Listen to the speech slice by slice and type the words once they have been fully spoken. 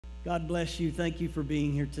God bless you. Thank you for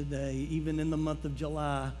being here today. Even in the month of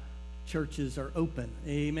July, churches are open.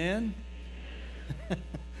 Amen?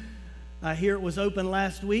 I hear it was open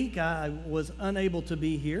last week. I was unable to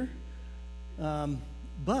be here.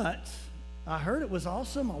 But I heard it was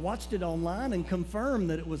awesome. I watched it online and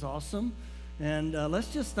confirmed that it was awesome. And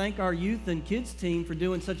let's just thank our youth and kids team for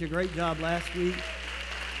doing such a great job last week.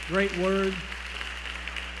 Great word.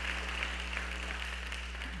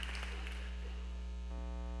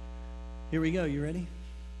 Here we go. You ready?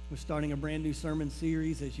 We're starting a brand new sermon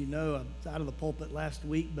series. As you know, I was out of the pulpit last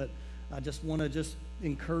week, but I just want to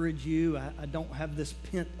encourage you. I don't have this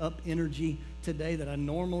pent-up energy today that I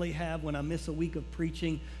normally have when I miss a week of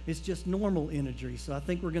preaching. It's just normal energy, so I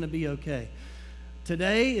think we're going to be okay.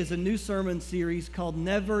 Today is a new sermon series called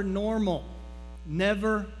Never Normal.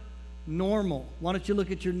 Never Normal. Why don't you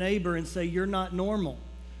look at your neighbor and say, "You're not normal."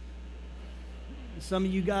 Some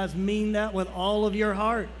of you guys mean that with all of your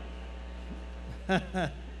heart.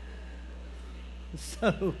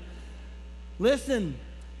 So, listen,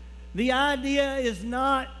 the idea is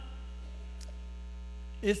not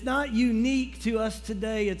unique to us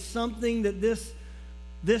today. It's something that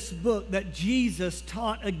this book that Jesus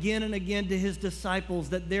taught again and again to his disciples,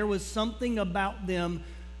 that there was something about them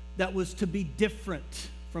that was to be different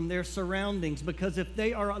from their surroundings. Because if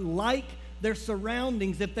they are like their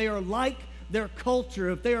surroundings, if they are like their culture,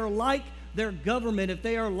 if they are like their government, if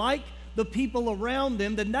they are like the people around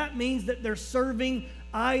them, then that means that they're serving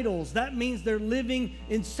idols. That means they're living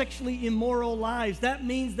in sexually immoral lives. That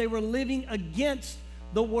means they were living against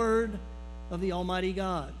the word of the Almighty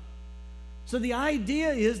God. So the idea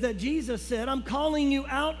is that Jesus said, I'm calling you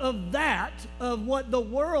out of that, of what the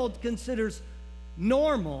world considers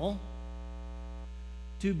normal,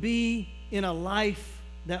 to be in a life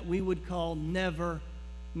that we would call never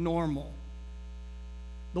normal.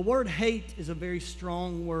 The word hate is a very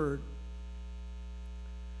strong word.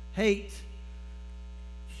 Hate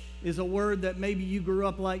is a word that maybe you grew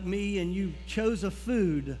up like me and you chose a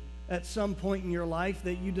food at some point in your life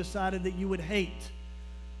that you decided that you would hate.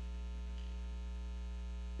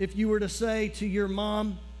 If you were to say to your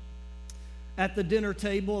mom at the dinner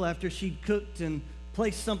table after she'd cooked and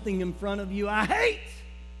placed something in front of you, "I hate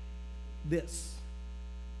this."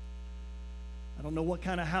 I don't know what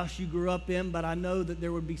kind of house you grew up in, but I know that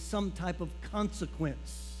there would be some type of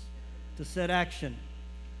consequence to said action.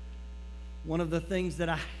 One of the things that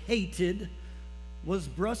I hated was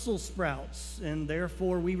Brussels sprouts, and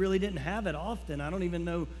therefore we really didn't have it often. I don't even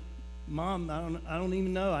know, Mom, I don't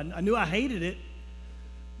even know. I knew I hated it.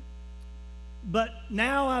 But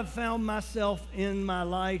now I've found myself in my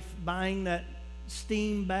life buying that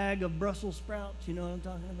steam bag of Brussels sprouts, you know what I'm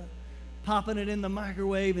talking about? Popping it in the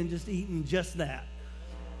microwave and just eating just that.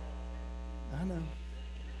 I know.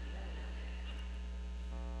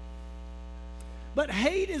 But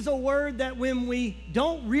hate is a word that when we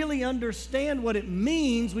don't really understand what it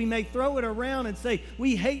means, we may throw it around and say,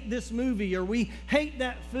 we hate this movie or we hate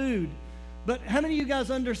that food. But how many of you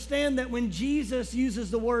guys understand that when Jesus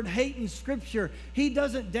uses the word hate in Scripture, he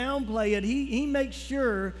doesn't downplay it. He makes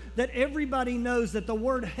sure that everybody knows that the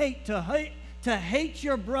word hate, to hate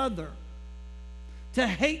your brother, to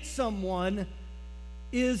hate someone,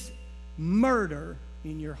 is murder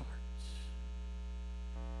in your heart.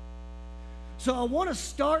 So I want to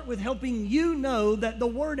start with helping you know that the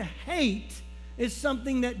word hate is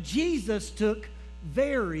something that Jesus took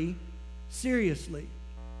very seriously.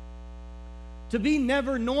 To be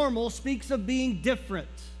never normal speaks of being different.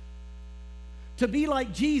 To be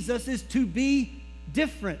like Jesus is to be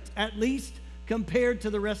different, at least compared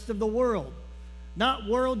to the rest of the world. Not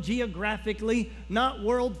world geographically, not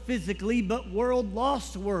world physically, but world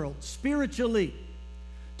lost world, spiritually.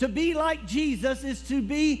 To be like Jesus is to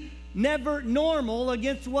be never normal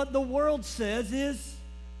against what the world says is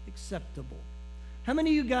acceptable. How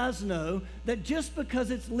many of you guys know that just because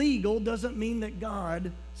it's legal doesn't mean that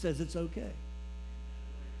God says it's okay?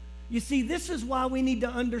 You see, this is why we need to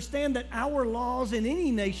understand that our laws in any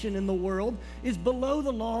nation in the world is below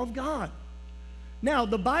the law of God. Now,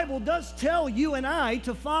 the Bible does tell you and I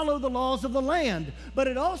to follow the laws of the land, but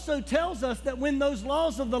it also tells us that when those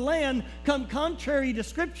laws of the land come contrary to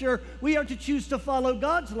Scripture, we are to choose to follow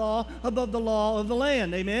God's law above the law of the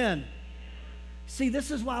land. Amen. See,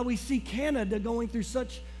 this is why we see Canada going through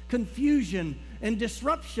such confusion and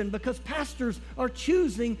disruption, because pastors are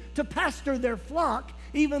choosing to pastor their flock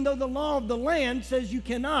even though the law of the land says you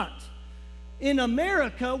cannot. In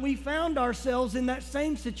America, we found ourselves in that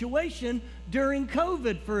same situation during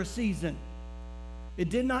COVID for a season. It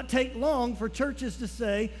did not take long for churches to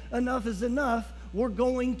say, enough is enough, we're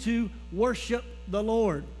going to worship the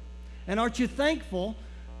Lord. And aren't you thankful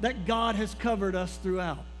that God has covered us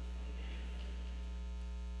throughout.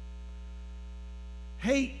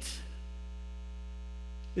 Hate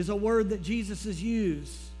is a word that Jesus has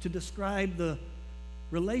used to describe the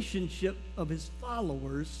relationship of his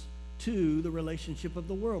followers to the relationship of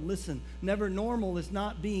the world. Listen, never normal is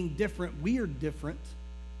not being different, weird different.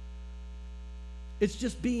 It's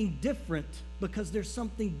just being different because there's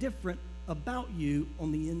something different about you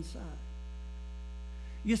on the inside.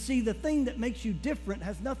 You see, the thing that makes you different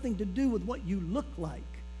has nothing to do with what you look like.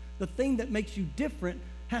 The thing that makes you different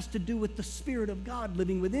has to do with the Spirit of God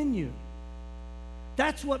living within you.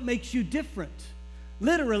 That's what makes you different.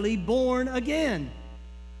 Literally born again.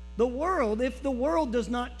 The world, if the world does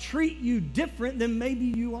not treat you different, then maybe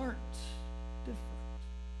you aren't different.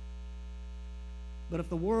 But if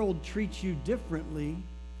the world treats you differently,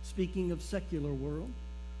 speaking of secular world,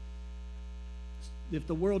 if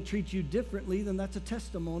the world treats you differently, then that's a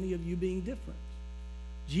testimony of you being different.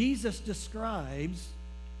 Jesus describes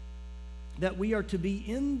that we are to be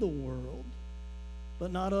in the world,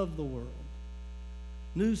 but not of the world.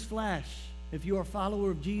 Newsflash, if you are a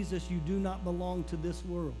follower of Jesus, you do not belong to this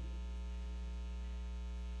world.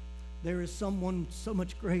 There is someone so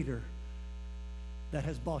much greater that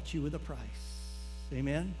has bought you with a price.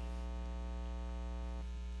 Amen?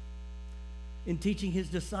 In teaching his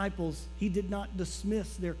disciples, he did not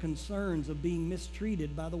dismiss their concerns of being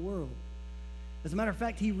mistreated by the world. As a matter of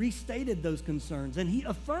fact, he restated those concerns and he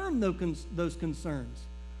affirmed those concerns.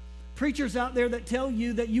 Preachers out there that tell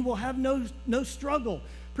you that you will have no struggle.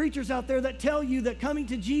 Preachers out there that tell you that coming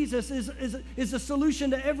to Jesus is a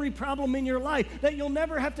solution to every problem in your life, that you'll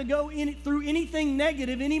never have to go through anything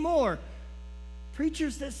negative anymore.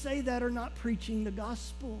 Preachers that say that are not preaching the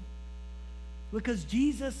gospel. Because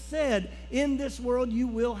Jesus said, in this world you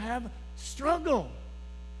will have struggle.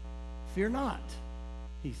 Fear not,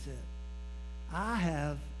 he said. I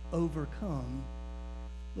have overcome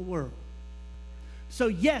the world. So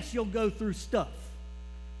yes, you'll go through stuff.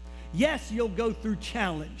 Yes, you'll go through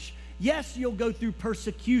challenge. Yes, you'll go through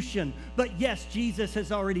persecution. But yes, Jesus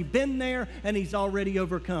has already been there and he's already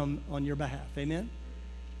overcome on your behalf. Amen?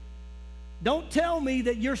 Don't tell me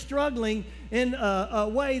that you're struggling in a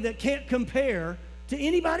way that can't compare to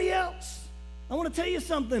anybody else. I want to tell you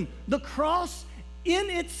something. The cross in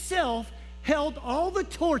itself held all the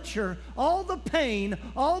torture, all the pain,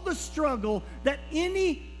 all the struggle that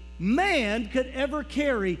any man could ever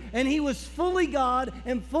carry. And he was fully God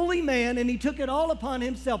and fully man, and he took it all upon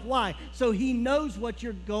himself. Why? So he knows what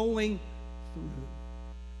you're going through.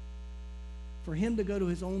 For him to go to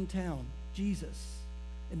his own town, Jesus,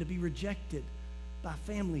 and to be rejected by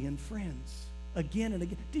family and friends again and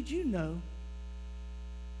again. Did you know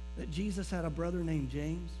that Jesus had a brother named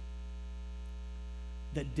James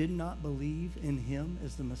that did not believe in him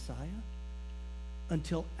as the Messiah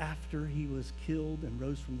until after he was killed and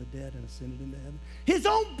rose from the dead and ascended into heaven? His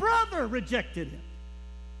own brother rejected him.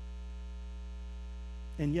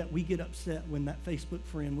 And yet we get upset when that Facebook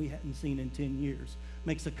friend we hadn't seen in 10 years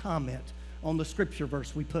makes a comment on the scripture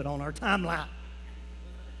verse we put on our timeline.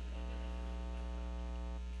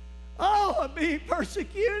 Oh, I'm being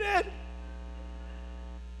persecuted.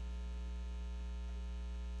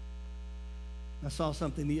 I saw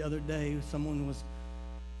something the other day. Someone was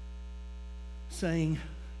saying,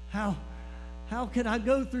 how could I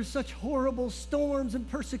go through such horrible storms and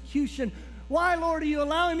persecution? Why, Lord, are you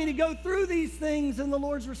allowing me to go through these things? And the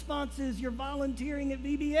Lord's response is, you're volunteering at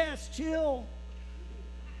VBS. Chill.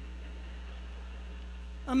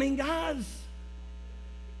 I mean, guys,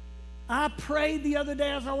 I prayed the other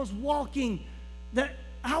day as I was walking that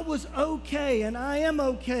I was okay, and I am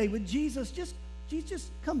okay with Jesus. Just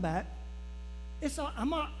come back.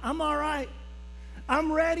 I'm all right.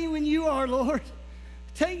 I'm ready when you are, Lord.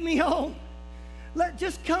 Take me home.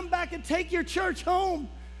 Just come back and take your church home.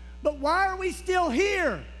 But why are we still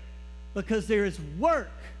here? Because there is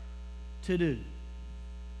work to do.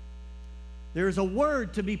 There is a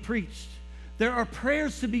word to be preached. There are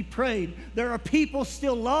prayers to be prayed. There are people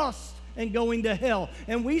still lost and going to hell.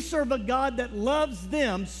 And we serve a God that loves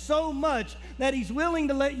them so much that he's willing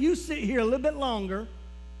to let you sit here a little bit longer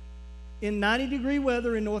in 90-degree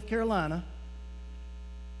weather in North Carolina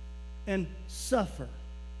and suffer.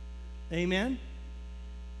 Amen?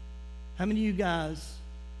 How many of you guys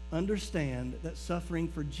understand that suffering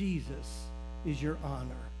for Jesus is your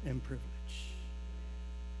honor and privilege?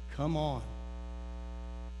 Come on.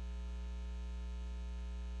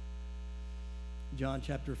 John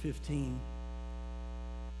chapter 15.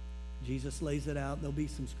 Jesus lays it out. There'll be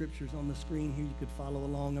some scriptures on the screen here. You could follow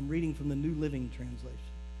along. I'm reading from the New Living Translation.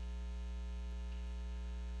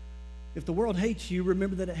 If the world hates you,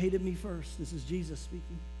 remember that it hated me first. This is Jesus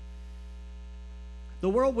speaking. The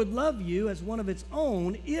world would love you as one of its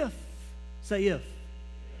own if, say if,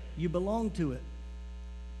 you belong to it.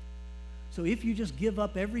 So if you just give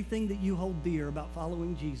up everything that you hold dear about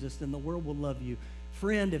following Jesus, then the world will love you.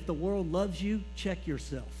 Friend, if the world loves you, check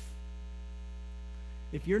yourself.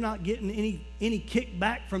 If you're not getting any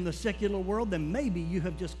kickback from the secular world, then maybe you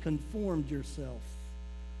have just conformed yourself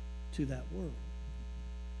to that world.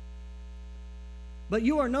 But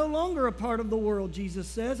you are no longer a part of the world, Jesus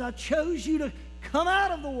says. I chose you to come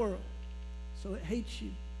out of the world, so it hates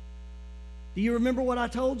you. Do you remember what I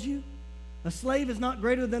told you? A slave is not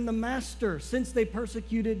greater than the master. Since they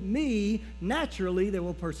persecuted me, naturally they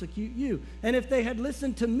will persecute you. And if they had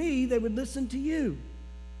listened to me, they would listen to you.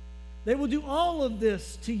 They will do all of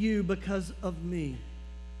this to you because of me,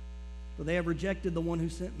 for they have rejected the one who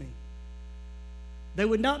sent me. They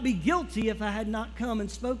would not be guilty if I had not come and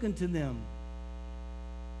spoken to them.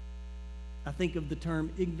 I think of the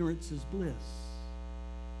term ignorance is bliss.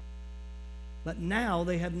 But now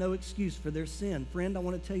they have no excuse for their sin. Friend, I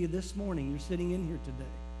want to tell you this morning, you're sitting in here today.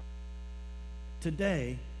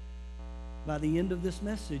 Today, by the end of this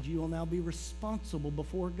message, you will now be responsible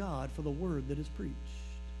before God for the word that is preached.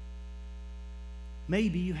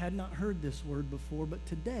 Maybe you had not heard this word before, but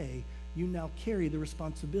today you now carry the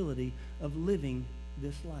responsibility of living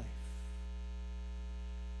this life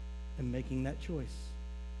and making that choice.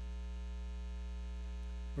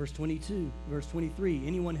 Verse 22, verse 23,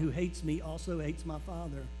 anyone who hates me also hates my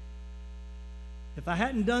Father. If I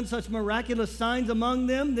hadn't done such miraculous signs among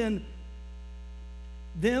them, then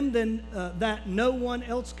that no one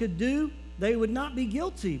else could do, they would not be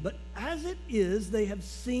guilty. But as it is, they have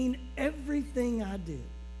seen everything I did.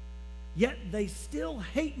 Yet they still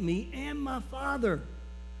hate me and my Father.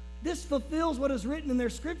 This fulfills what is written in their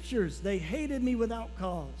scriptures. They hated me without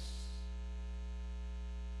cause.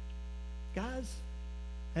 Guys,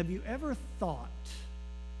 have you ever thought,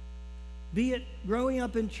 be it growing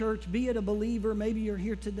up in church, be it a believer, maybe you're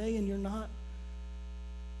here today and you're not,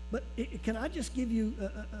 but can I just give you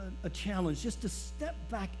a challenge, just to step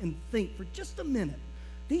back and think for just a minute.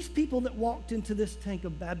 These people that walked into this tank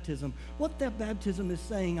of baptism, what that baptism is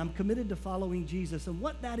saying, I'm committed to following Jesus. And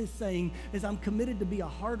what that is saying is I'm committed to be a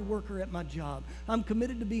hard worker at my job. I'm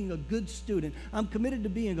committed to being a good student. I'm committed to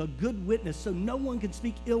being a good witness so no one can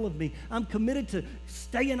speak ill of me. I'm committed to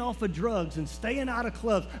staying off of drugs and staying out of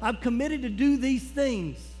clubs. I'm committed to do these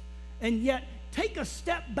things. And yet, take a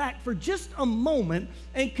step back for just a moment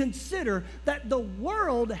and consider that the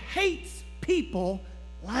world hates people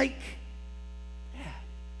like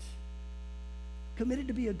committed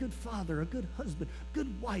to be a good father, a good husband, a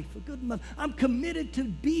good wife, a good mother. I'm committed to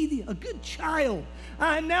be a good child.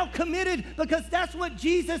 I'm now committed because that's what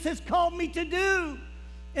Jesus has called me to do.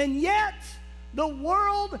 And yet, the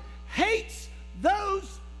world hates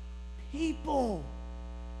those people.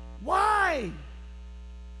 Why?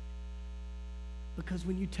 Because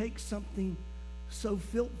when you take something so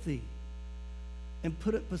filthy and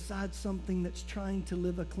put it beside something that's trying to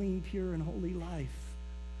live a clean, pure, and holy life,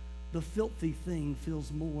 the filthy thing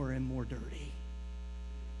feels more and more dirty.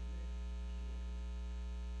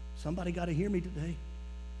 Somebody got to hear me today.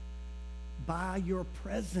 By your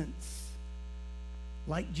presence,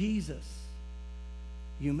 like Jesus,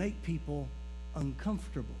 you make people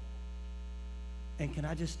uncomfortable. And can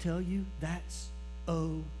I just tell you, that's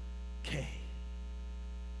okay.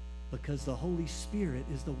 Because the Holy Spirit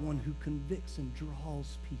is the one who convicts and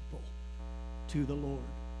draws people to the Lord.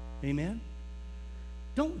 Amen?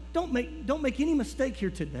 Don't make any mistake here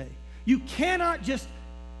today. You cannot just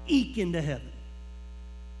eke into heaven.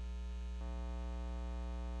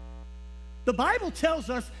 The Bible tells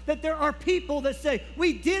us that there are people that say,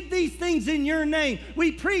 we did these things in your name.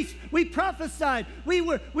 We preached, we prophesied, we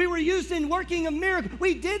were used in working a miracle.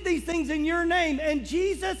 We did these things in your name. And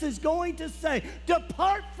Jesus is going to say,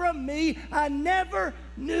 depart from me, I never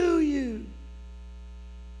knew you.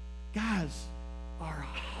 Guys, our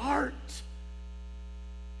heart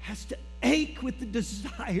has to ache with the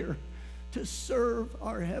desire to serve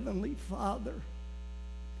our Heavenly Father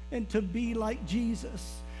and to be like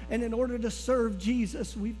Jesus. And in order to serve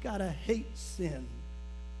Jesus, we've got to hate sin.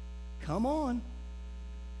 Come on.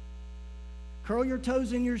 Curl your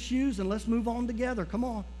toes in your shoes and let's move on together. Come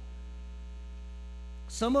on.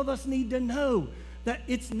 Some of us need to know that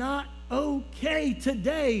it's not okay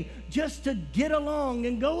today just to get along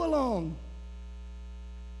and go along.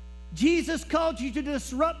 Jesus called you to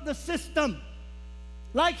disrupt the system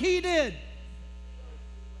like he did.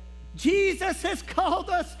 Jesus has called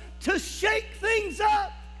us to shake things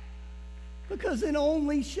up, because in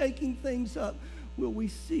only shaking things up will we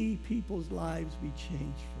see people's lives be changed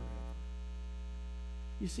forever.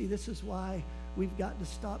 You see, this is why we've got to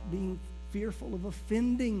stop being fearful of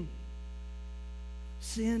offending.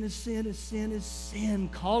 Sin is sin is sin is sin.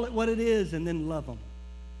 Call it what it is and then love them.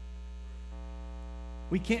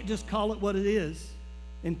 We can't just call it what it is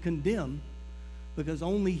and condemn, because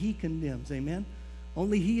only He condemns. Amen?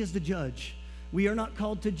 Only He is the judge. We are not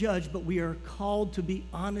called to judge, but we are called to be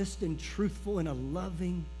honest and truthful in a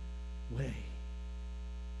loving way.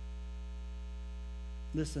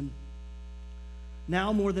 Listen,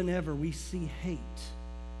 now more than ever, we see hate.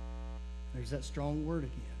 There's that strong word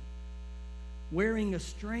again. Wearing a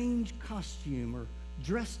strange costume or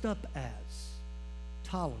dressed up as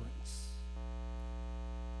tolerance.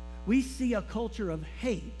 We see a culture of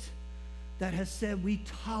hate that has said we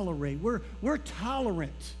tolerate. We're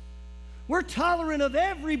tolerant. We're tolerant of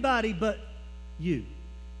everybody but you.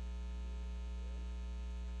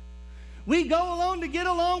 We go along to get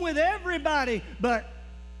along with everybody but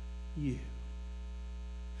you.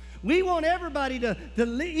 We want everybody to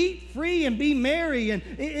eat free and be merry and,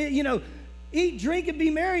 eat, drink, and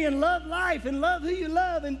be merry and love life and love who you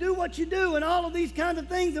love and do what you do and all of these kinds of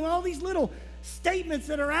things and all these little statements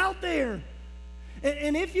that are out there.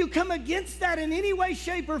 And if you come against that in any way,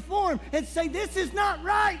 shape, or form and say, this is not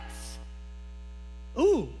right,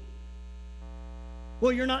 ooh,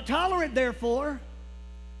 well, you're not tolerant, therefore.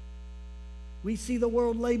 We see the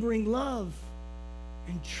world laboring love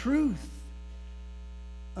and truth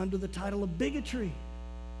under the title of bigotry.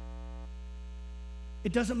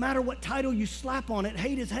 It doesn't matter what title you slap on it.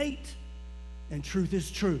 Hate is hate, and truth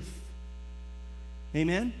is truth.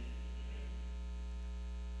 Amen?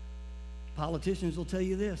 Politicians will tell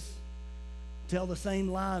you this. Tell the same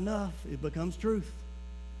lie enough, it becomes truth.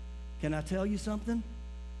 Can I tell you something?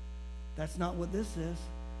 That's not what this says.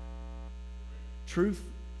 Truth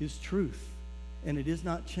is truth, and it is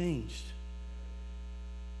not changed.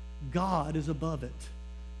 God is above it.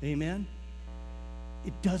 Amen?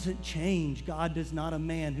 It doesn't change. God is not a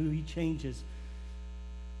man who He changes.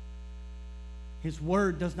 His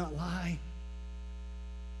word does not lie.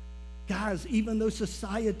 Guys, even though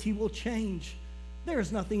society will change, there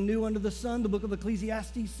is nothing new under the sun, the book of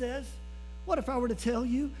Ecclesiastes says. What if I were to tell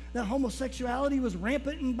you that homosexuality was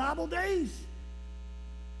rampant in Bible days?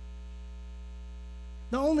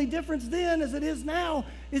 The only difference then, as it is now,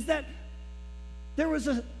 is that there was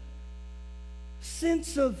a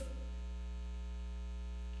sense of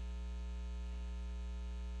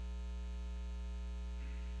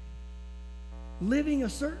living a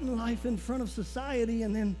certain life in front of society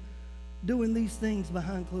and then doing these things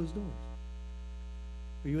behind closed doors.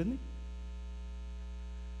 Are you with me?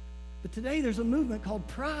 But today there's a movement called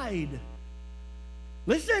pride.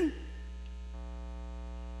 Listen.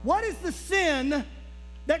 What is the sin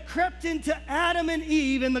that crept into Adam and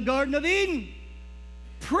Eve in the Garden of Eden?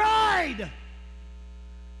 Pride.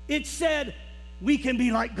 It said, we can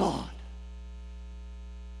be like God.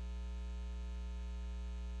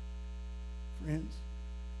 Friends,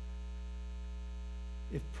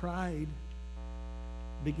 if pride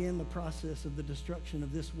began the process of the destruction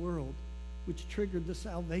of this world, which triggered the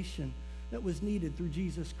salvation that was needed through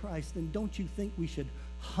Jesus Christ, then don't you think we should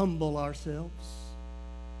humble ourselves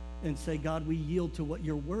and say, God, we yield to what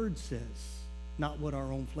your word says, not what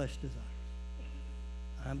our own flesh desires?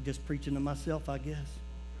 I'm just preaching to myself, I guess.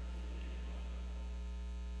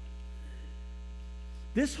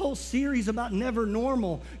 This whole series about never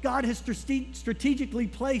normal, God has strategically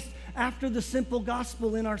placed after the simple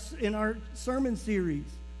gospel in our sermon series.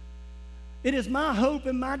 It is my hope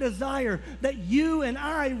and my desire that you and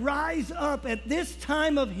I rise up at this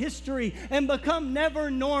time of history and become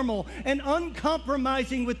never normal and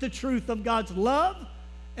uncompromising with the truth of God's love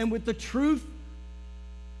and with the truth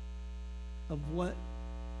of what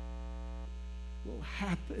will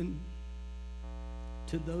happen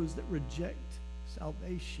to those that reject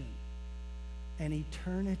salvation and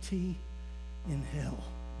eternity in hell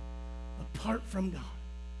apart from God.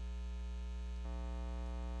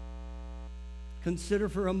 Consider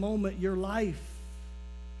for a moment your life.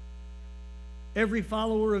 Every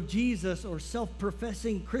follower of Jesus or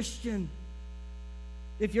self-professing Christian,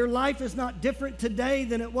 if your life is not different today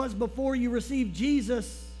than it was before you received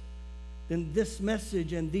Jesus, then this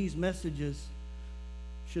message and these messages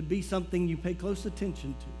should be something you pay close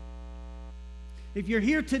attention to. If you're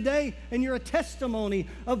here today and you're a testimony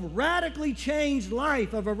of radically changed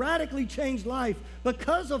life,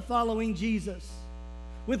 because of following Jesus,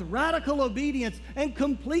 with radical obedience and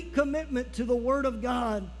complete commitment to the Word of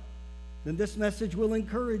God, then this message will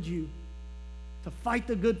encourage you to fight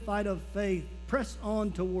the good fight of faith, press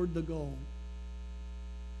on toward the goal.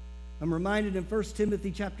 I'm reminded in 1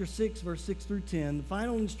 Timothy chapter 6, verse 6 through 10, the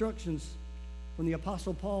final instructions from the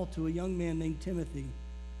Apostle Paul to a young man named Timothy.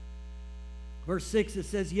 Verse 6, it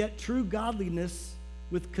says, "Yet true godliness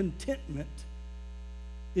with contentment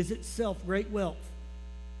is itself great wealth."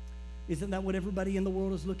 Isn't that what everybody in the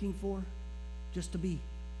world is looking for? Just to be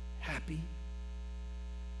happy.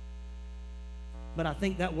 But I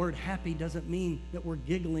think that word happy doesn't mean that we're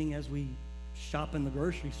giggling as we shop in the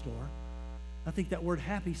grocery store. I think that word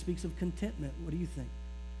happy speaks of contentment. What do you think?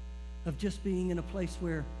 Of just being in a place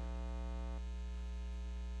where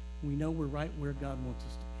we know we're right where God wants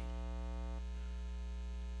us to be.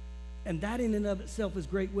 And that in and of itself is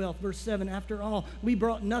great wealth. Verse 7, "After all, we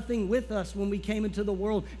brought nothing with us when we came into the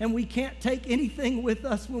world, and we can't take anything with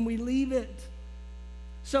us when we leave it.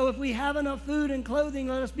 So if we have enough food and clothing,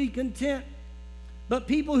 let us be content. But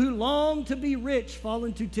people who long to be rich fall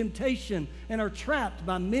into temptation and are trapped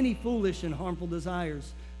by many foolish and harmful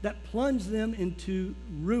desires that plunge them into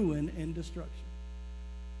ruin and destruction.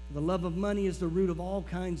 The love of money is the root of all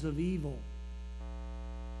kinds of evil."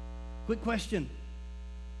 Quick question.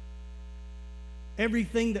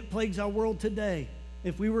 Everything that plagues our world today,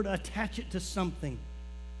 if we were to attach it to something,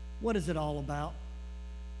 what is it all about?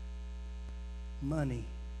 Money.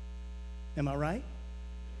 Am I right?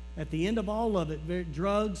 At the end of all of it,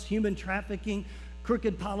 drugs, human trafficking,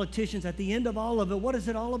 crooked politicians, at the end of all of it, what is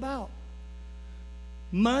it all about?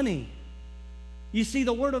 Money. You see,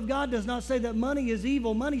 the Word of God does not say that money is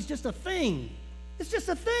evil. Money's just a thing. It's just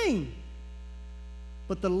a thing.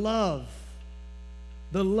 But the love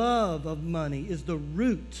of money is the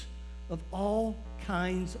root of all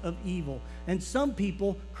kinds of evil. And some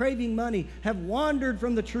people, craving money, have wandered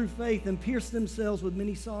from the true faith and pierced themselves with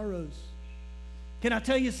many sorrows. Can I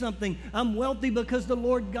tell you something? I'm wealthy because the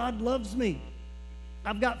Lord God loves me.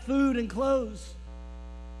 I've got food and clothes.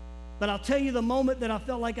 But I'll tell you the moment that I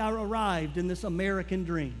felt like I arrived in this American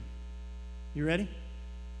dream. You ready?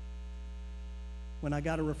 When I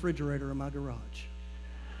got a refrigerator in my garage.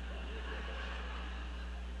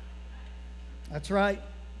 That's right.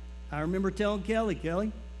 I remember telling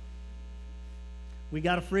Kelly, we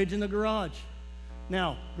got a fridge in the garage.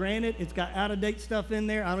 Now, granted, it's got out-of-date stuff in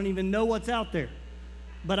there. I don't even know what's out there.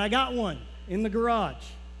 But I got one in the garage.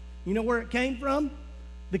 You know where it came from?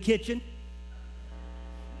 The kitchen.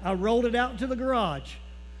 I rolled it out into the garage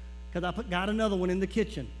because I got another one in the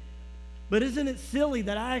kitchen. But isn't it silly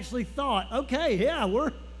that I actually thought, okay,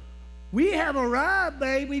 yeah, we have arrived,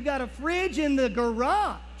 babe. We've got a fridge in the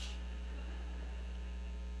garage.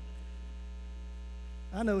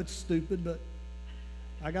 I know it's stupid, but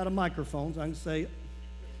I got a microphone, so I can say it.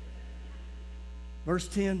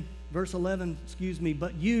 Verse 11,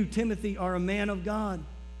 but you, Timothy, are a man of God.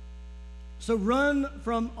 So run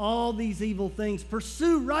from all these evil things.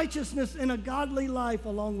 Pursue righteousness in a godly life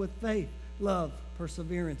along with faith, love,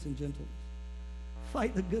 perseverance, and gentleness.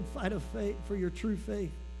 Fight the good fight of faith for your true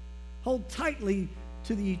faith. Hold tightly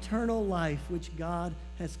to the eternal life which God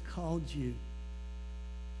has called you,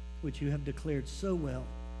 which you have declared so well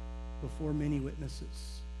before many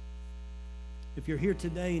witnesses. If you're here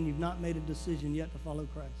today and you've not made a decision yet to follow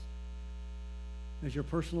Christ as your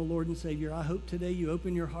personal Lord and Savior, I hope today you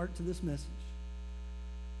open your heart to this message,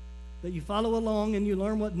 that you follow along and you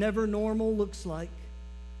learn what never normal looks like.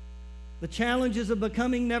 The challenges of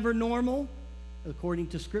becoming never normal, according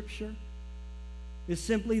to Scripture, is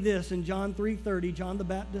simply this. In John 3:30, John the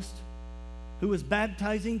Baptist, who was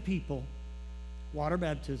baptizing people, water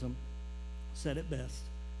baptism, said it best.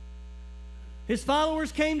 His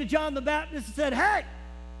followers came to John the Baptist and said, hey,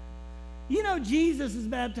 you know Jesus is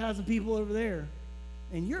baptizing people over there,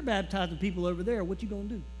 and you're baptizing people over there. What you going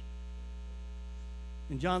to do?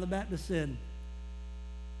 And John the Baptist said,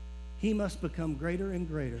 he must become greater and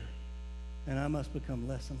greater, and I must become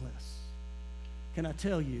less and less. Can I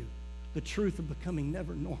tell you, the truth of becoming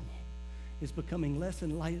never normal is becoming less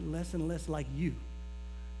and less like you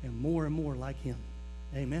and more like him.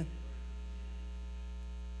 Amen.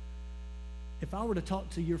 If I were to talk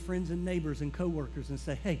to your friends and neighbors and coworkers and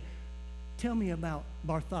say, hey, tell me about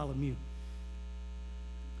Bartholomew,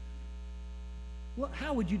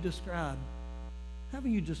 how would you describe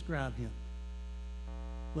him?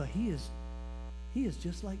 Well, he is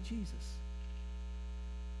just like Jesus.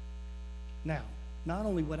 Now, not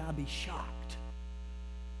only would I be shocked,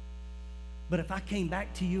 but if I came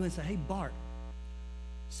back to you and said, hey, Bart,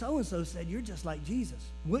 so-and-so said you're just like Jesus,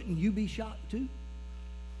 wouldn't you be shocked too?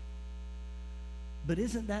 But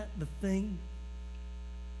isn't that the thing,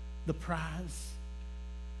 the prize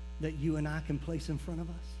that you and I can place in front of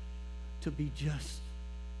us? To be just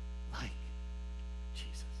like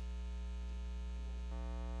Jesus.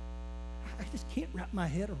 I just can't wrap my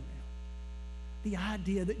head around the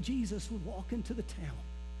idea that Jesus would walk into the town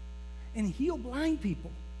and heal blind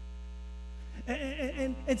people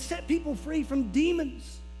and set people free from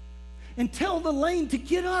demons and tell the lame to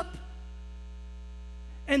get up.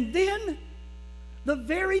 And then the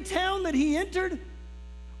very town that he entered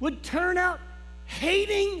would turn out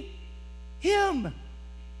hating him.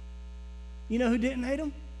 You know who didn't hate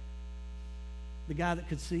him? The guy that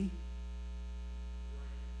could see.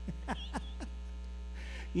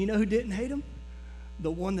 You know who didn't hate him?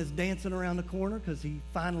 The one that's dancing around the corner because he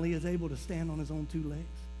finally is able to stand on his own two legs.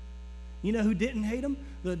 You know who didn't hate him?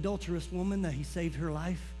 The adulterous woman that he saved her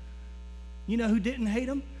life. You know who didn't hate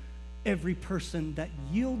him? Every person that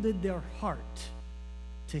yielded their heart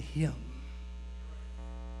to him.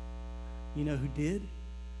 You know who did?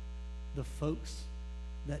 The folks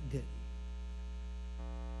that didn't.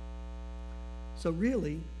 So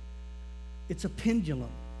really, it's a pendulum.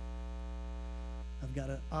 I've got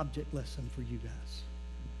an object lesson for you guys.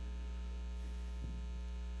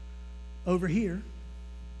 Over here,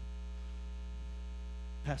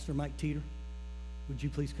 Pastor Mike Teeter, would you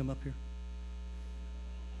please come up here?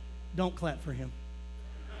 Don't clap for him.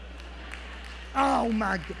 Oh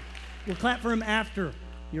my God. We'll clap for him after.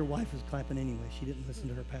 Your wife is clapping anyway. She didn't listen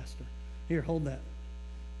to her pastor. Here, hold that.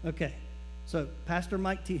 Okay. So, Pastor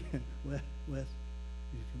Mike Teeter. Wes,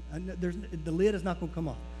 the lid is not going to come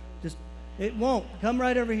off. It won't. Come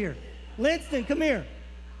right over here. Linston, come here.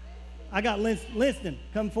 I got Linston,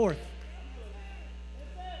 come forth.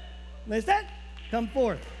 Linston, come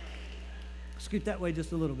forth. Scoot that way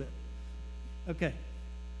just a little bit. Okay.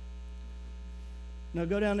 No,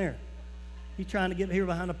 go down there. He's trying to get here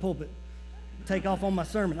behind the pulpit. Take off on my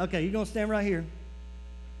sermon. Okay, you're going to stand right here.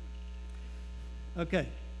 Okay.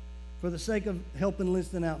 For the sake of helping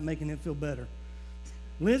Linston out and making him feel better.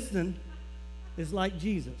 Linston is like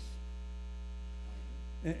Jesus.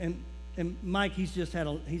 And Mike, he's had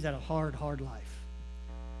a hard life.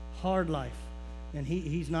 Hard life. And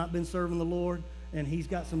he's not been serving the Lord, and he's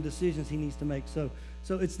got some decisions he needs to make. So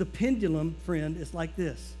it's the pendulum, friend. It's like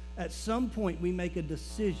this. At some point, we make a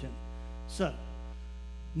decision. So,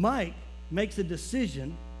 Mike makes a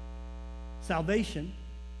decision, salvation,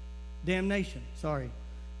 damnation. Sorry.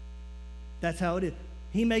 That's how it is.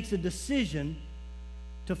 He makes a decision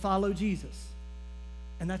to follow Jesus.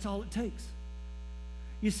 And that's all it takes.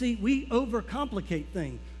 You see, we overcomplicate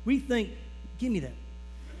things. We think, give me that.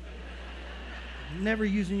 Never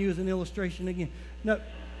using you as an illustration again. No.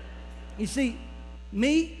 You see,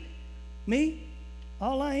 me,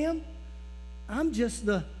 all I am, I'm just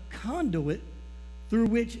the conduit through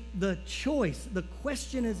which the choice, the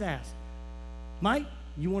question is asked. Mike,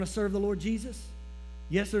 you want to serve the Lord Jesus?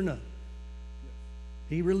 Yes or no?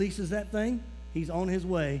 He releases that thing. He's on his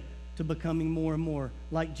way to becoming more and more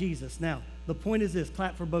like Jesus. Now, the point is this.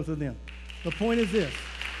 Clap for both of them. The point is this.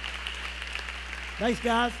 Thanks,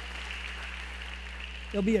 guys.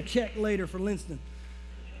 There'll be a check later for Linston.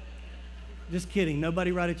 Just kidding.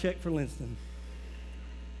 Nobody write a check for Linston.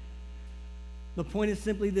 The point is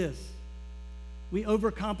simply this. We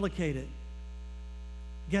overcomplicate it.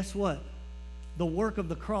 Guess what? The work of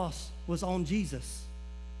the cross was on Jesus.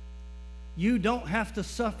 You don't have to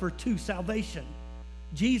suffer to salvation.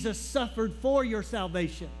 Jesus suffered for your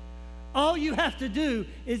salvation. All you have to do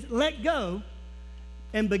is let go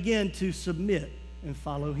and begin to submit and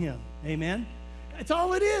follow him. Amen? That's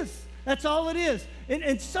all it is. That's all it is.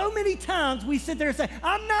 And so many times we sit there and say,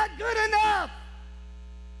 I'm not good enough.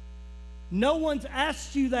 No one's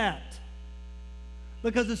asked you that.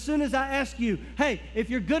 Because as soon as I ask you, hey, if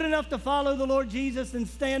you're good enough to follow the Lord Jesus, then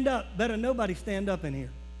stand up. Better nobody stand up in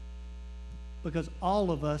here. Because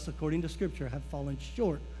all of us, according to Scripture, have fallen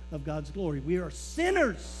short of God's glory. We are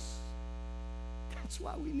sinners. That's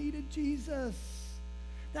why we needed Jesus.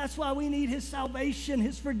 That's why we need his salvation,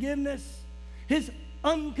 his forgiveness, his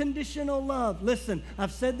unconditional love. Listen,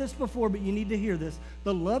 I've said this before, but you need to hear this.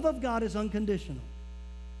 The love of God is unconditional.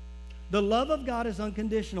 The love of God is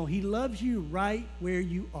unconditional. He loves you right where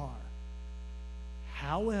you are.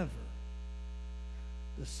 However,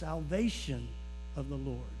 the salvation of the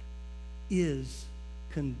Lord is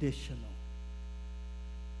conditional.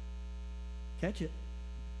 Catch it.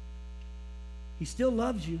 He still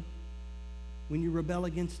loves you when you rebel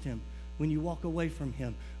against him, when you walk away from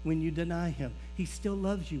him, when you deny him. He still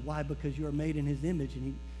loves you. Why? Because you are made in his image,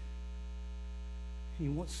 and he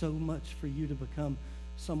wants so much for you to become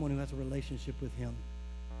someone who has a relationship with him.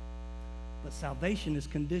 But salvation is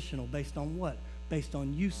conditional based on what? Based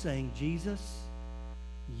on you saying, Jesus,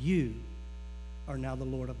 you are now the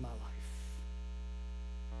Lord of my life.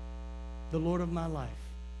 The Lord of my life.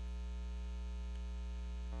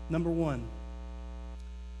 Number one,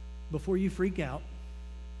 before you freak out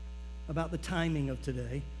about the timing of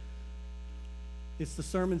today, It's the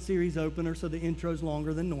sermon series opener, so the intro's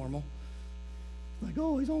longer than normal. Like,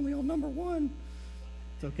 oh, he's only on number 1.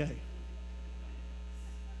 It's okay.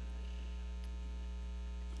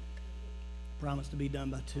 Promise to be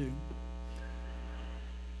done by 2.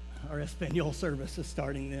 Our Espanol service is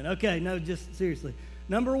starting then. Okay, no, just seriously.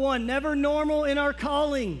 Number 1, never normal in our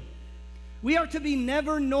calling. We are to be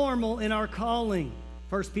never normal in our calling.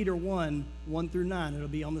 1 Peter 1, 1 through 9. It'll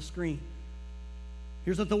be on the screen.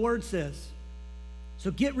 Here's what the word says. So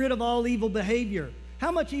get rid of all evil behavior.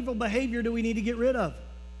 How much evil behavior do we need to get rid of?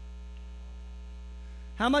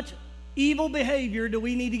 How much evil behavior do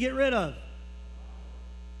we need to get rid of?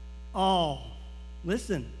 All.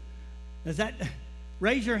 Listen,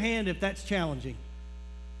 raise your hand if that's challenging.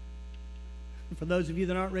 For those of you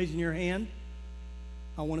that aren't raising your hand,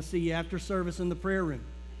 I want to see you after service in the prayer room.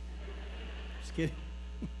 Just kidding.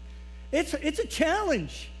 It's a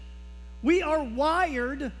challenge. We are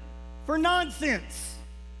wired for nonsense.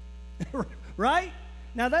 Right?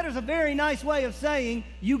 Now that is a very nice way of saying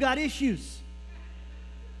you got issues.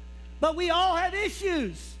 But we all have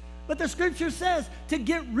issues. But the scripture says to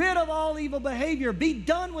get rid of all evil behavior, be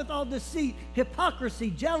done with all deceit, hypocrisy,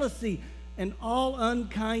 jealousy, and all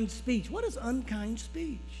unkind speech. What is unkind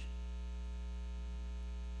speech?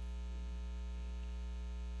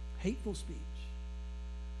 Hateful speech.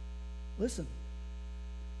 Listen,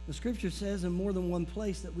 the scripture says in more than one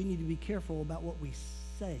place that we need to be careful about what we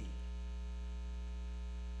say.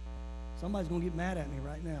 Somebody's going to get mad at me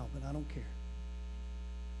right now, but I don't care.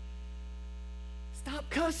 Stop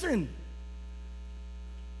cussing.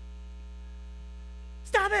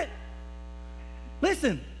 Stop it.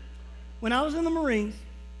 Listen, when I was in the Marines,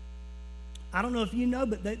 I don't know if you know,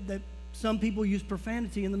 but that some people use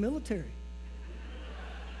profanity in the military.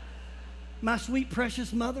 My sweet,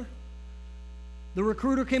 precious mother, the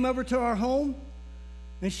recruiter came over to our home,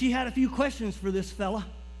 and she had a few questions for this fella.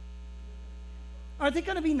 Are they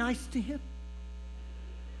going to be nice to him?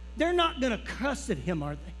 They're not going to cuss at him,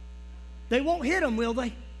 are they? They won't hit him, will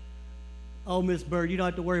they? Oh, Miss Bird, you don't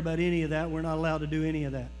have to worry about any of that. We're not allowed to do any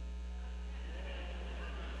of that.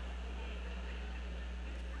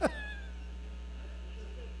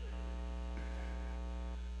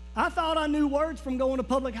 I thought I knew words from going to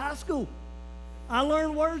public high school. I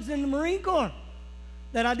learned words in the Marine Corps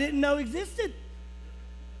that I didn't know existed.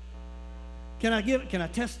 Can I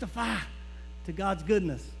testify to God's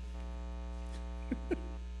goodness?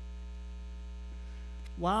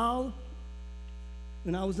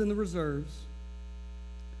 When I was in the reserves,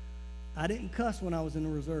 I didn't cuss when I was in the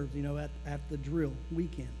reserves, at the drill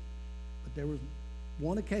weekend. But there was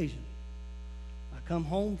one occasion. I come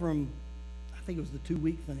home from, I think it was the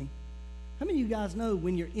 2-week thing. How many of you guys know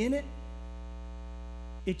when you're in it,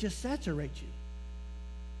 it just saturates you?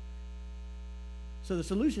 So the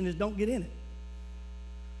solution is don't get in it.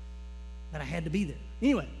 But I had to be there.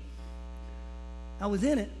 Anyway, I was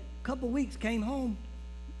in it, a couple weeks, came home.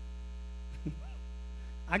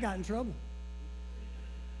 I got in trouble.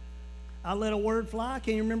 I let a word fly. I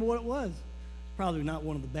can't even remember what it was. It's probably not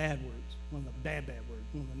one of the bad words. One of the bad words.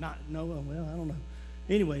 I don't know.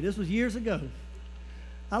 Anyway, this was years ago.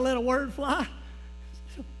 I let a word fly.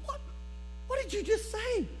 What did you just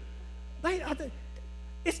say?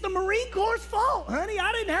 It's the Marine Corps' fault, honey.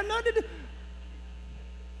 I didn't have nothing to do.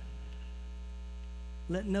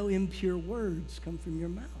 Let no impure words come from your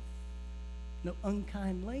mouth. No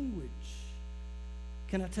unkind language.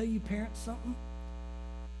 Can I tell you parents something?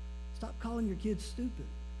 Stop calling your kids stupid.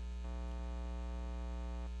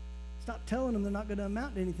 Stop telling them they're not going to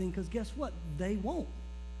amount to anything, because guess what? They won't.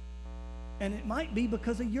 And it might be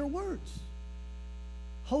because of your words.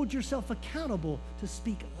 Hold yourself accountable to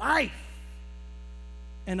speak life,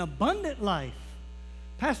 an abundant life.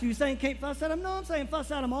 Pastor, you saying can't fuss at them? No, I'm saying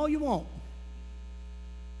fuss at them all you want.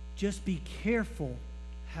 Just be careful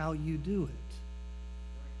how you do it.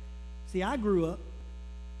 See, I grew up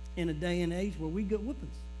in a day and age where we get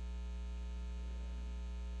whoopings.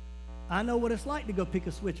 I know what it's like to go pick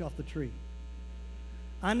a switch off the tree.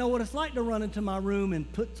 I know what it's like to run into my room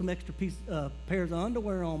and put some extra pairs of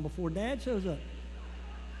underwear on before Dad shows up.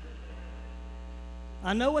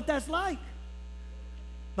 I know what that's like.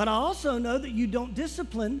 But I also know that you don't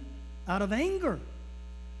discipline out of anger.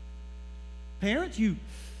 Parents,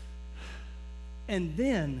 and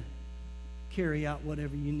then carry out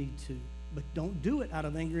whatever you need to. But don't do it out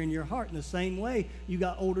of anger in your heart. In the same way, you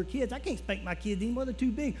got older kids. I can't spank my kids anymore. They're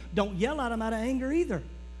too big. Don't yell at them out of anger either.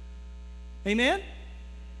 Amen?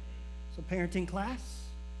 So parenting class.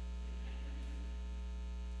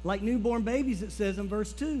 Like newborn babies, it says in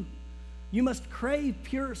verse 2, you must crave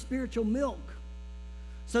pure spiritual milk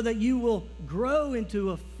so that you will grow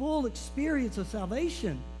into a full experience of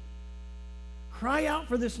salvation. Cry out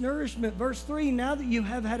for this nourishment. Verse 3, now that you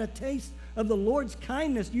have had a taste of the Lord's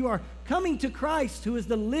kindness, you are coming to Christ, who is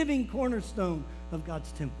the living cornerstone of God's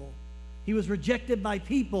temple. He was rejected by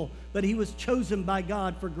people, but he was chosen by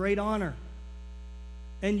God for great honor.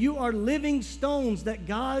 And you are living stones that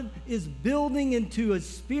God is building into a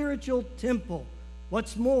spiritual temple.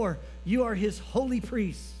 What's more, you are his holy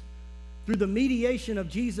priests. Through the mediation of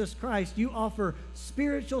Jesus Christ, you offer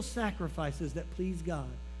spiritual sacrifices that please God.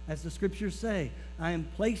 As the scriptures say, I am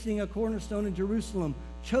placing a cornerstone in Jerusalem,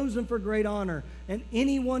 chosen for great honor, and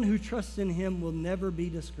anyone who trusts in him will never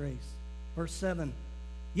be disgraced. Verse 7,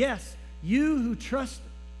 yes, you who trust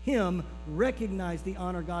him recognize the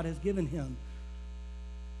honor God has given him.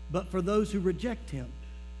 But for those who reject him,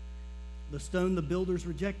 the stone the builders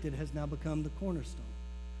rejected has now become the cornerstone.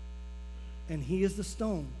 And he is the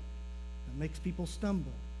stone that makes people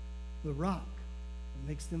stumble, the rock that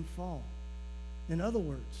makes them fall. In other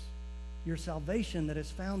words, your salvation that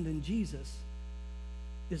is found in Jesus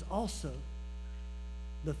is also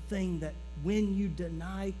the thing that when you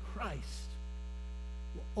deny Christ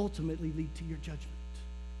will ultimately lead to your judgment.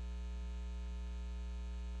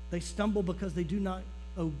 They stumble because they do not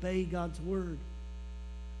obey God's word,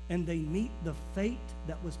 and they meet the fate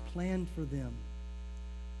that was planned for them.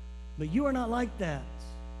 But you are not like that,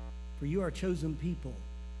 for you are a chosen people,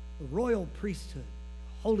 a royal priesthood,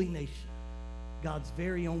 a holy nation, God's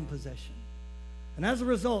very own possession. And as a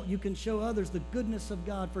result, you can show others the goodness of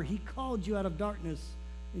God, for he called you out of darkness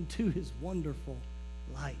into his wonderful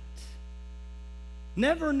light.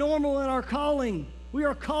 Never normal in our calling. We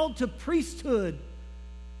are called to priesthood.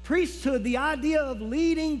 Priesthood, the idea of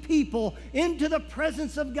leading people into the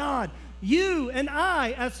presence of God. You and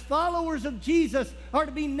I, as followers of Jesus, are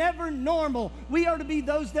to be never normal. We are to be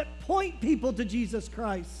those that point people to Jesus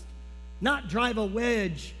Christ, not drive a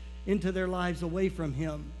wedge into their lives away from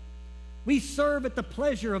him. We serve at the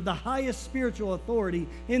pleasure of the highest spiritual authority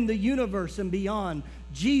in the universe and beyond,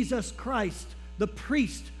 Jesus Christ, the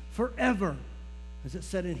priest forever, as it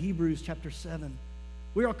said in Hebrews chapter 7.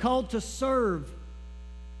 We are called to serve.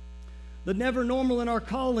 The never normal in our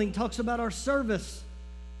calling talks about our service.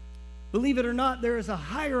 Believe it or not, there is a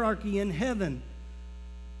hierarchy in heaven.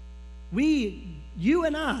 You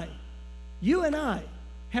and I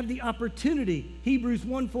have the opportunity, Hebrews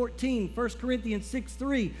 1:14, 1 Corinthians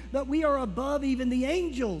 6:3, that we are above even the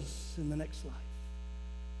angels in the next life.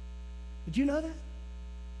 Did you know that?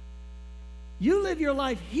 You live your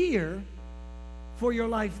life here for your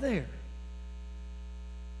life there.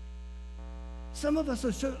 Some of us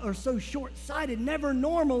are so short-sighted. Never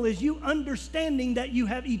normal is you understanding that you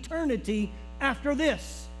have eternity after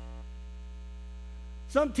this.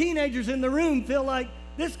 Some teenagers in the room feel like,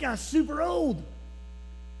 this guy's super old.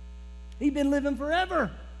 He's been living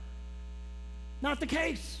forever. Not the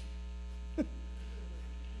case.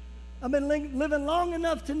 I've been living long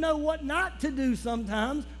enough to know what not to do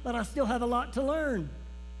sometimes, but I still have a lot to learn.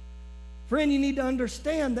 Friend, you need to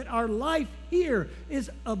understand that our life here is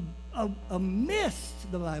a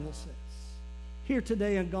mist, the Bible says. Here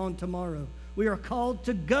today and gone tomorrow. We are called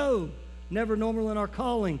to go, never normal in our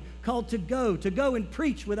calling, called to go and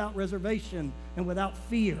preach without reservation and without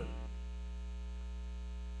fear.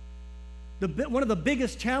 One of the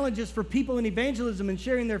biggest challenges for people in evangelism and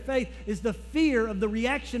sharing their faith is the fear of the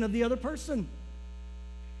reaction of the other person.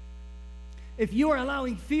 If you are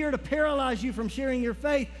allowing fear to paralyze you from sharing your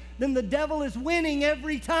faith, then the devil is winning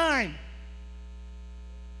every time.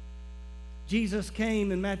 Jesus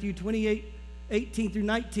came in Matthew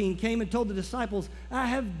 28:18-19, came and told the disciples, I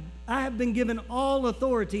have been given all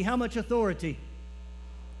authority. How much authority?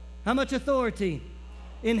 How much authority?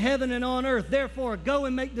 In heaven and on earth. Therefore, go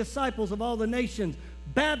and make disciples of all the nations,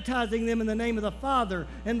 baptizing them in the name of the Father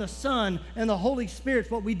and the Son and the Holy Spirit.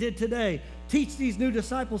 It's what we did today. Teach these new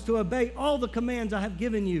disciples to obey all the commands I have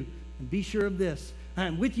given you. And be sure of this, I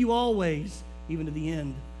am with you always, even to the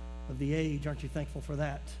end of the age. Aren't you thankful for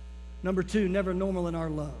that? Number 2, never normal in our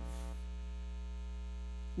love.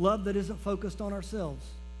 Love that isn't focused on ourselves.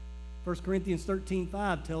 1 Corinthians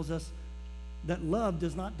 13:5 tells us that love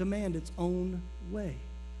does not demand its own way.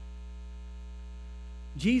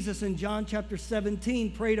 Jesus in John chapter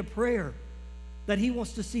 17 prayed a prayer that he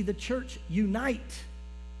wants to see the church unite,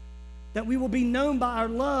 that we will be known by our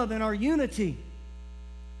love and our unity.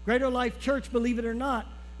 Greater Life Church, believe it or not,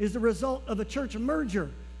 is the result of a church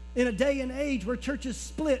merger in a day and age where churches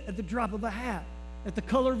split at the drop of a hat, at the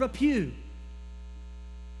color of a pew.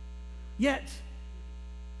 Yet,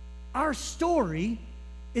 our story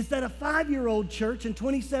is that a 5-year-old church in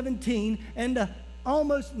 2017 and a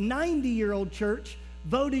almost 90-year-old church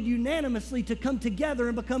voted unanimously to come together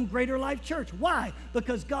and become Greater Life Church. Why?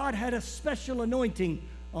 Because God had a special anointing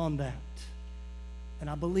on that. And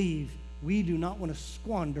I believe we do not want to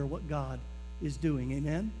squander what God is doing.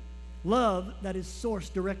 Amen? Love that is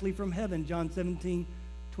sourced directly from heaven. John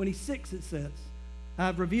 17:26 it says. I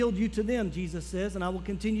have revealed you to them, Jesus says, and I will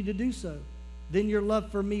continue to do so. Then your love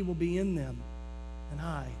for me will be in them, and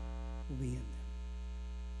I will be in them.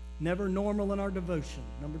 Never normal in our devotion.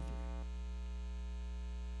 Number 3.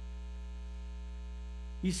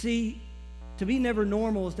 You see, to be never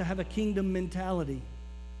normal is to have a kingdom mentality.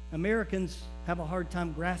 Americans have a hard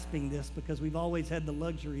time grasping this because we've always had the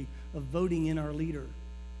luxury of voting in our leader.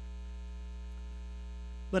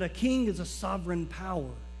 But a king is a sovereign power.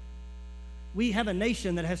 We have a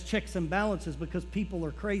nation that has checks and balances because people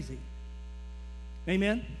are crazy.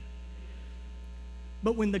 Amen?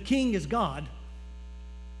 But when the king is God,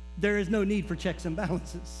 there is no need for checks and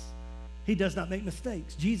balances. He does not make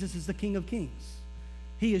mistakes. Jesus is the King of Kings.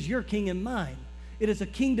 He is your king and mine. It is a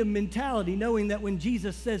kingdom mentality, knowing that when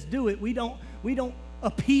Jesus says do it, we don't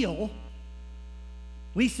appeal.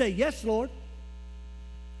 We say, yes, Lord.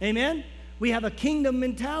 Amen? We have a kingdom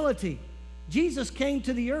mentality. Jesus came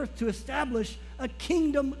to the earth to establish a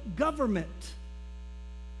kingdom government,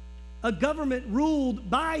 a government ruled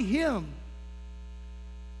by him.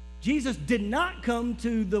 Jesus did not come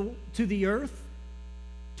to the earth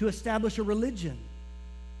to establish a religion.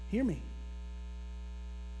 Hear me.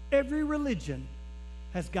 Every religion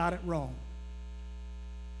has got it wrong.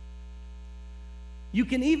 You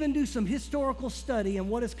can even do some historical study, and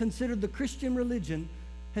what is considered the Christian religion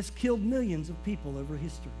has killed millions of people over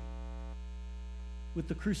history with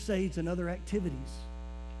the Crusades and other activities.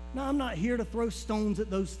 Now, I'm not here to throw stones at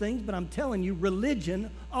those things, but I'm telling you,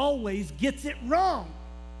 religion always gets it wrong.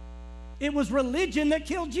 It was religion that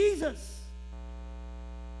killed Jesus.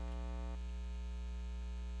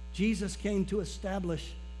 Jesus came to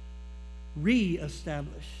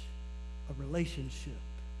re-establish a relationship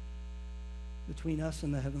between us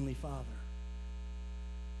and the Heavenly Father.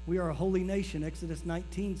 We are a holy nation. Exodus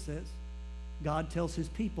 19 says, God tells his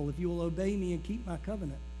people, if you will obey me and keep my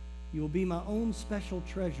covenant, you will be my own special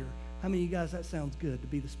treasure. How many of you guys, that sounds good, to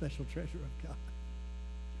be the special treasure of God?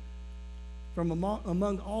 From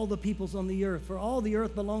among all the peoples on the earth, for all the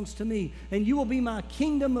earth belongs to me, and you will be my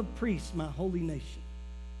kingdom of priests, my holy nation.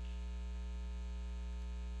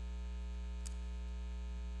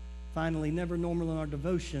 Finally, never normal in our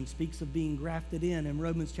devotion speaks of being grafted in. In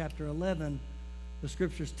Romans chapter 11, the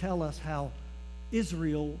scriptures tell us how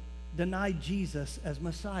Israel denied Jesus as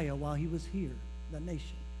Messiah while he was here, the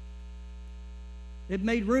nation. It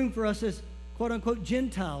made room for us as quote-unquote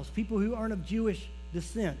Gentiles, people who aren't of Jewish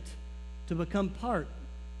descent, to become part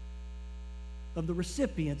of the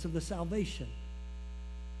recipients of the salvation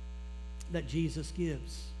that Jesus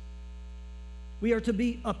gives. We are to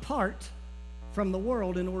be apart from the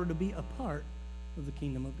world in order to be a part of the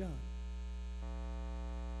kingdom of God.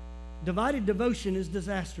 Divided devotion is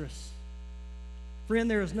disastrous. Friend,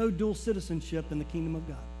 there is no dual citizenship in the kingdom of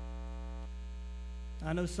God.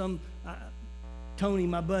 I know Tony,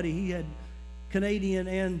 my buddy, he had Canadian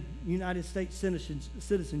and United States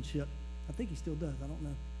citizenship. I think he still does. I don't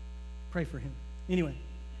know. Pray for him. Anyway.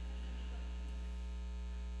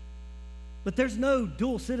 But there's no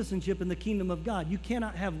dual citizenship in the kingdom of God. You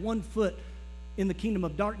cannot have one foot in the kingdom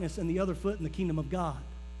of darkness and the other foot in the kingdom of God.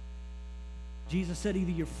 Jesus said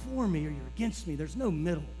either you're for me or you're against me. There's no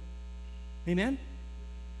middle. Amen?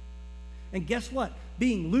 And guess what?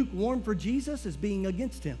 Being lukewarm for Jesus is being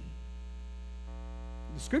against him.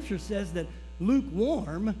 The scripture says that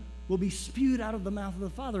lukewarm will be spewed out of the mouth of the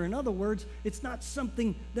Father. In other words, it's not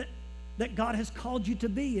something that God has called you to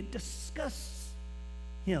be. It disgusts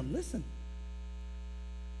him. Listen.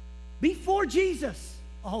 Be for Jesus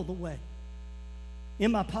all the way.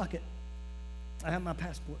 In my pocket, I have my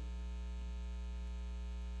passport.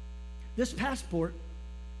 This passport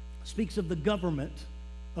speaks of the government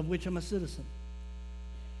of which I'm a citizen.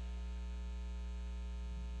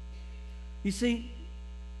 You see,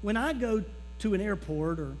 when I go to an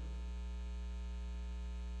airport,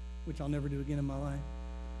 which I'll never do again in my life.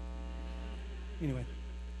 Anyway,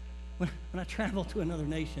 when I travel to another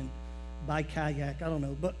nation by kayak, I don't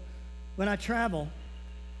know, but when I travel,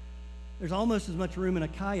 there's almost as much room in a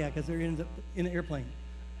kayak as there is in an airplane.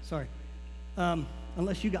 Sorry.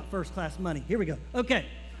 Unless you got first class money. Here we go. Okay.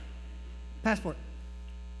 Passport.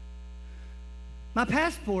 My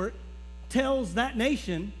passport tells that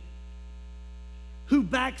nation who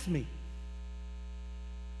backs me.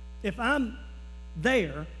 If I'm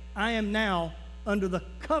there, I am now under the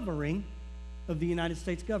covering of the United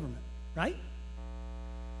States government, right?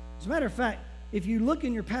 As a matter of fact, if you look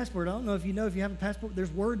in your passport, I don't know if you have a passport,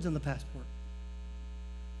 there's words in the passport.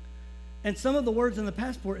 And some of the words in the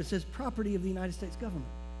passport, it says property of the United States government.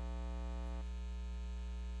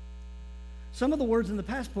 Some of the words in the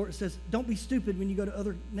passport, it says, don't be stupid when you go to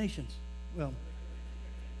other nations. Well,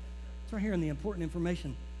 it's right here in the important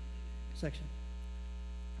information section.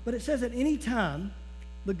 But it says at any time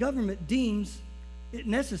the government deems it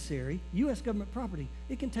necessary, U.S. government property,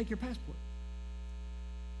 it can take your passport.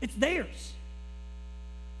 It's theirs.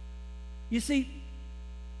 You see,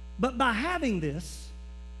 but by having this,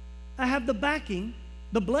 I have the backing,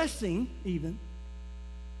 the blessing even,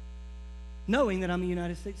 knowing that I'm a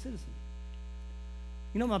United States citizen.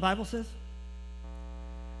 You know what my Bible says?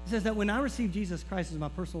 It says that when I receive Jesus Christ as my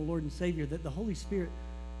personal Lord and Savior, that the Holy Spirit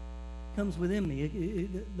comes within me.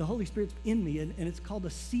 The Holy Spirit's in me, and it's called a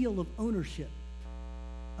seal of ownership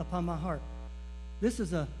upon my heart. This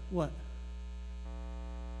is a what?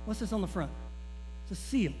 What's this on the front? It's a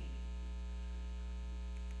seal.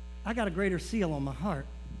 I got a greater seal on my heart.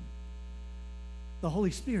 The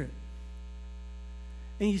Holy Spirit.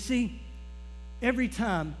 And you see, every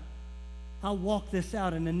time I walk this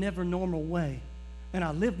out in a never normal way, and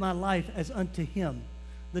I live my life as unto Him,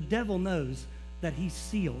 the devil knows that he's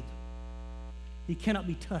sealed. He cannot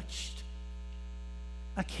be touched.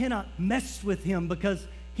 I cannot mess with him because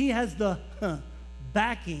he has the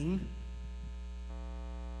backing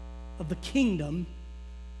of the kingdom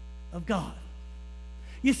of God.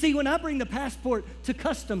 You see, when I bring the passport to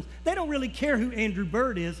customs, they don't really care who Andrew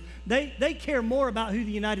Bird is. They care more about who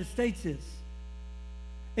the United States is.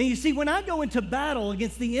 And you see, when I go into battle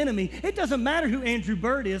against the enemy, it doesn't matter who Andrew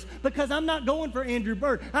Bird is because I'm not going for Andrew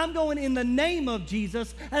Bird. I'm going in the name of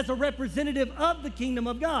Jesus as a representative of the kingdom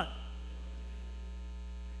of God.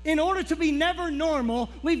 In order to be never normal,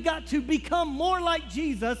 we've got to become more like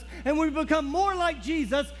Jesus. And when we become more like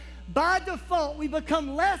Jesus, by default, we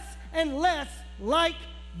become less and less like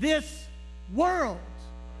this world.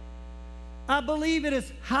 I believe it is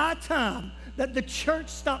high time that the church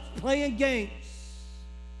stops playing games.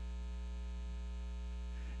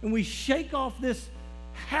 And we shake off this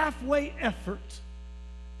halfway effort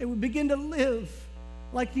and we begin to live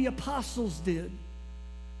like the apostles did,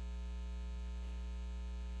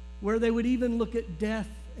 where they would even look at death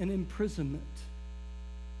and imprisonment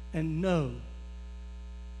and know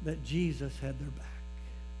that Jesus had their back.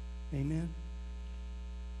 Amen?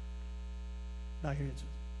 Bow your heads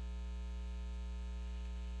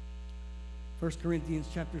with me. 1 Corinthians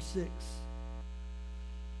chapter 6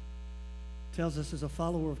 tells us, as a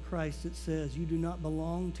follower of Christ, it says, you do not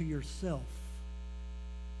belong to yourself,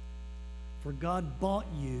 for God bought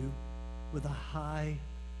you with a high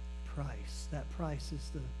price. That price is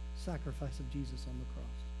the sacrifice of Jesus on the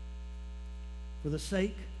cross. For the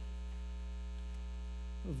sake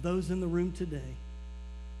of those in the room today,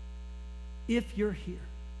 if you're here,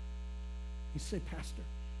 you say, Pastor,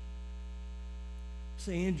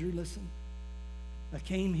 say, Andrew, listen, I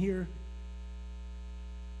came here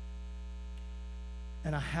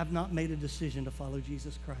and I have not made a decision to follow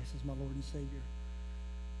Jesus Christ as my Lord and Savior.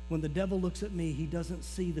 When the devil looks at me, he doesn't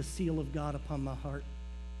see the seal of God upon my heart.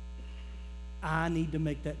 I need to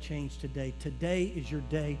make that change today. Today is your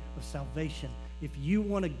day of salvation. If you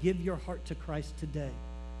want to give your heart to Christ today,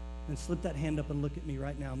 then slip that hand up and look at me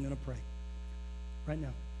right now. I'm going to pray. Right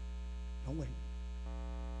now. Don't wait.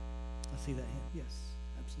 I see that hand. Yes,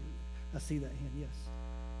 absolutely. I see that hand. Yes.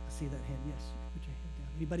 I see that hand. Yes. Put your hand down.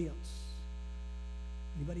 Anybody else?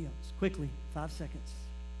 Anybody else? Quickly, 5 seconds.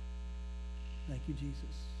 Thank you, Jesus.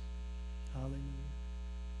 Hallelujah.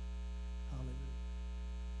 Hallelujah.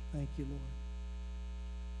 Thank you, Lord.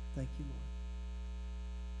 Thank you, Lord.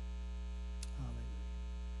 Hallelujah.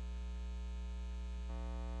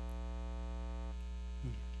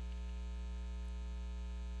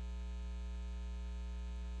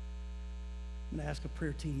 I'm going to ask a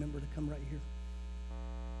prayer team member to come right here.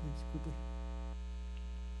 Please, quickly.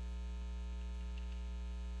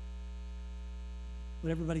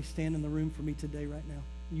 Would everybody stand in the room for me today right now?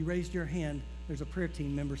 You raised your hand. There's a prayer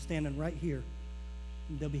team member standing right here.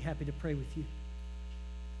 And they'll be happy to pray with you.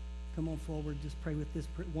 Come on forward. Just pray with this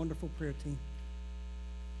wonderful prayer team.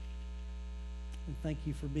 And thank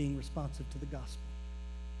you for being responsive to the gospel.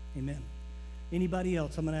 Amen. Anybody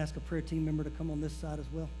else? I'm going to ask a prayer team member to come on this side as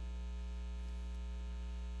well.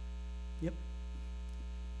 Yep.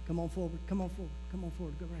 Come on forward. Come on forward. Come on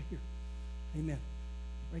forward. Go right here. Amen.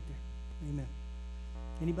 Right there. Amen.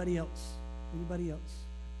 Anybody else? Anybody else?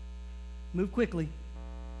 Move quickly.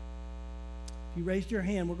 If you raised your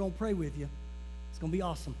hand, we're going to pray with you. It's going to be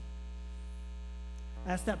awesome.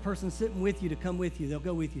 Ask that person sitting with you to come with you. They'll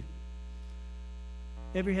go with you.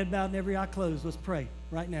 Every head bowed and every eye closed. Let's pray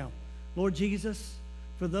right now. Lord Jesus,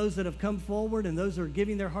 for those that have come forward and those that are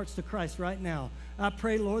giving their hearts to Christ right now, I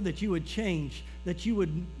pray, Lord, that you would change, that you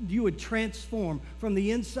would transform from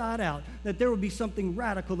the inside out, that there would be something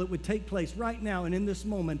radical that would take place right now and in this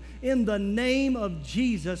moment. In the name of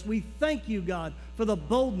Jesus, we thank you, God, for the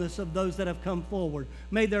boldness of those that have come forward.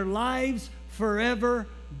 May their lives forever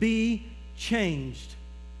be changed.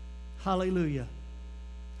 Hallelujah.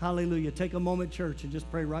 Hallelujah. Take a moment, church, and just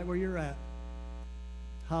pray right where you're at.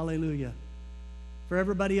 Hallelujah. For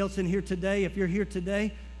everybody else in here today, if you're here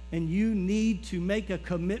today and you need to make a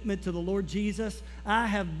commitment to the Lord Jesus, I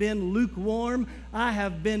have been lukewarm, I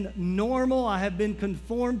have been normal, I have been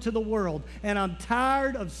conformed to the world, and I'm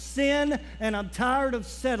tired of sin and I'm tired of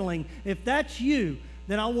settling. If that's you,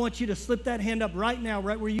 then I want you to slip that hand up right now,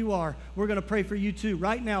 right where you are. We're going to pray for you too,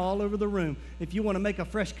 right now, all over the room. If you want to make a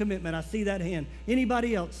fresh commitment, I see that hand.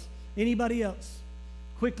 Anybody else? Anybody else?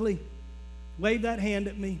 Quickly, wave that hand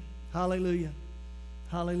at me. Hallelujah.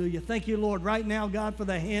 Hallelujah. Thank you, Lord, right now, God, for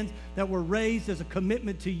the hands that were raised as a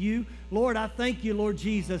commitment to you. Lord, I thank you, Lord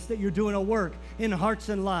Jesus, that you're doing a work in hearts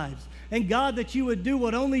and lives. And God, that you would do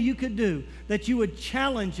what only you could do, that you would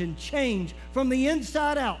challenge and change from the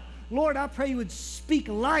inside out. Lord, I pray you would speak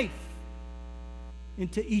life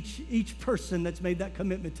into each person that's made that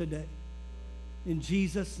commitment today. In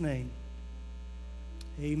Jesus' name,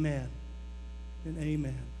 amen and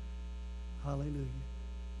amen. Hallelujah.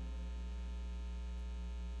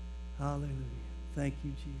 Hallelujah. Thank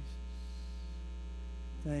you, Jesus.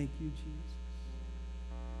 Thank you, Jesus.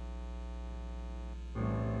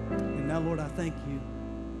 And now, Lord, I thank you.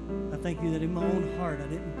 I thank you that in my own heart I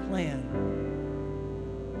didn't plan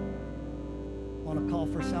on a call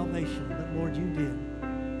for salvation, but Lord, you did.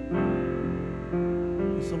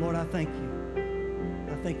 And so, Lord, I thank you.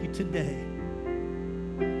 I thank you today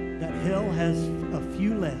that hell has a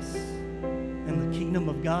few less and the kingdom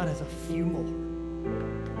of God has a few more.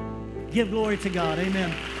 Give glory to God. Amen.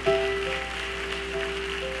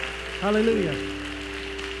 Hallelujah.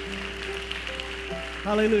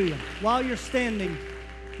 Hallelujah. While you're standing,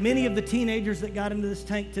 many of the teenagers that got into this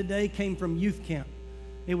tank today came from youth camp.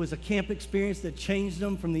 It was a camp experience that changed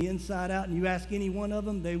them from the inside out, and you ask any one of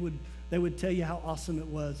them, they would tell you how awesome it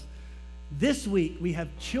was. This week, we have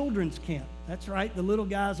children's camp. That's right. The little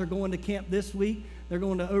guys are going to camp this week. They're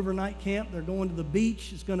going to overnight camp. They're going to the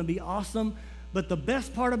beach. It's going to be awesome. But the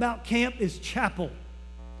best part about camp is chapel.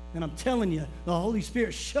 And I'm telling you, the Holy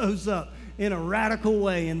Spirit shows up in a radical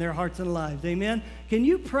way in their hearts and lives. Amen. Can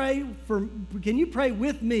you pray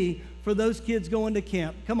with me for those kids going to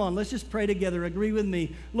camp? Come on, let's just pray together. Agree with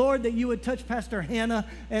me. Lord, that you would touch Pastor Hannah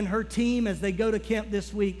and her team as they go to camp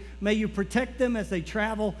this week. May you protect them as they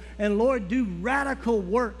travel. And Lord, do radical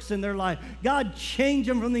works in their life. God, change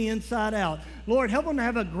them from the inside out. Lord, help them to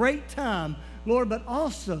have a great time. Lord, but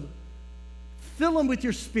also fill them with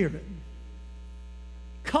your Spirit.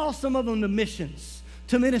 Call some of them to missions,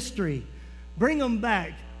 to ministry. Bring them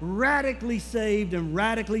back radically saved and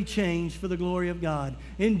radically changed for the glory of God.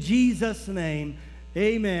 In Jesus' name,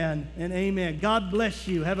 amen and amen. God bless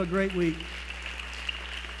you. Have a great week.